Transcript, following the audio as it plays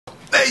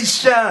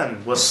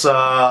Nation! What's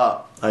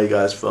up? How you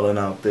guys feeling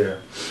out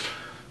there?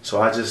 So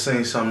I just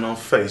seen something on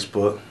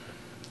Facebook.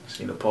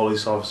 Seen a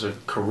police officer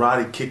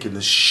karate kicking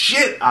the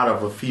shit out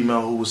of a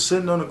female who was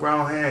sitting on the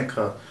ground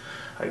handcuffed.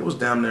 Like it was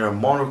down there a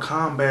Mortal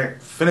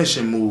Kombat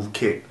finishing move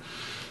kick.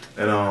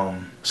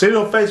 And seen it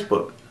on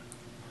Facebook.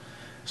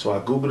 So I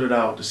googled it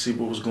out to see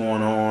what was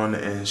going on,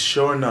 and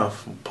sure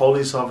enough, a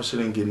police officer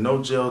didn't get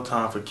no jail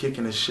time for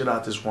kicking the shit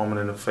out this woman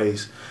in the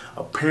face.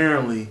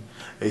 Apparently,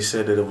 they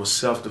said that it was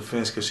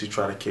self-defense because she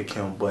tried to kick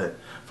him, but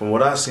from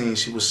what I seen,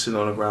 she was sitting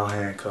on the ground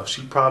handcuffed.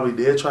 She probably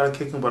did try to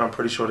kick him, but I'm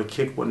pretty sure the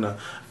kick wouldn't have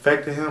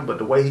affected him. But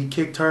the way he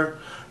kicked her,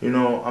 you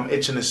know, I'm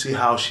itching to see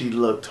how she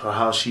looked or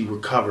how she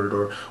recovered,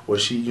 or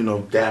was she, you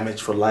know,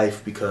 damaged for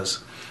life,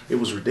 because it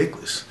was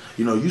ridiculous.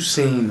 You know, you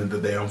seen the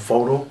damn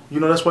photo. You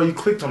know, that's why you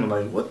clicked on it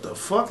like, what the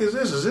fuck is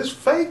this? Is this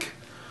fake?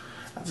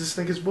 I just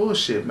think it's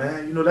bullshit,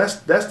 man. You know, that's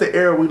the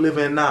era we live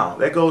in now.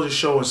 That goes to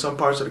show in some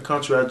parts of the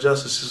country our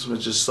justice system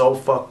is just so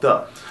fucked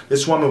up.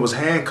 This woman was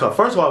handcuffed.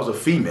 First of all, it was a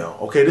female,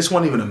 okay? This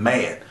wasn't even a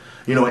man.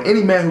 You know,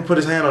 any man who put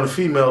his hand on a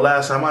female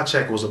last time I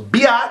checked was a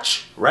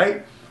biatch,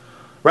 right?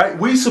 Right?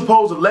 We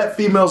supposed to let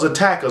females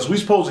attack us. We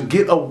supposed to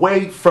get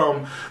away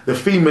from the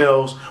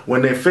females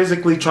when they're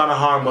physically trying to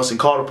harm us and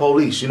call the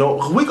police. You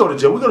know, we go to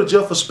jail. We go to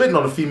jail for spitting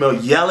on a female,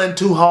 yelling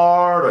too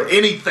hard or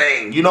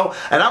anything, you know?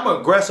 And I'm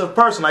an aggressive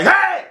person, like,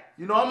 hey!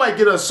 You know, I might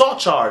get an assault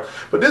charge.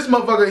 But this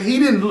motherfucker, he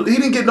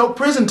didn't get no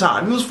prison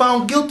time. He was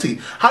found guilty.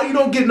 How you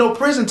don't get no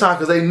prison time?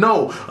 Because they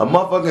know a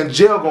motherfucker in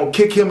jail gonna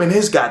kick him in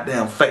his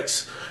goddamn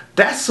face.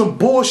 That's some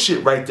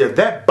bullshit right there.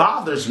 That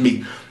bothers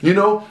me, you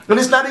know? And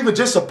it's not even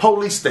just a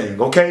police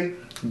thing, okay?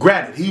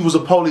 Granted, he was a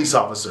police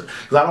officer.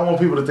 Because I don't want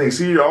people to think,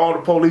 see, all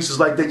the police is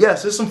like that.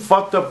 Yes, there's some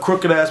fucked up,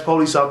 crooked ass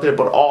police out there,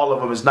 but all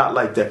of them is not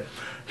like that.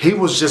 He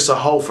was just a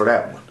hoe for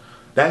that one.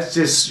 That's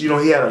just, you know,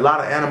 he had a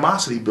lot of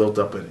animosity built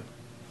up in him.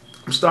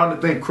 I'm starting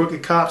to think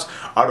crooked cops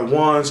are the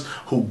ones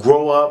who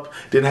grow up,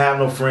 didn't have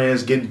no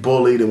friends, getting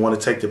bullied, and want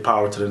to take their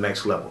power to the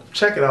next level.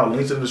 Check it out.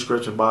 Links in the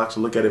description box.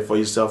 Look at it for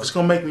yourself. It's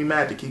going to make me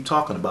mad to keep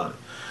talking about it.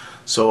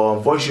 So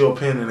voice your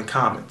opinion in the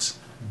comments.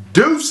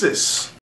 Deuces!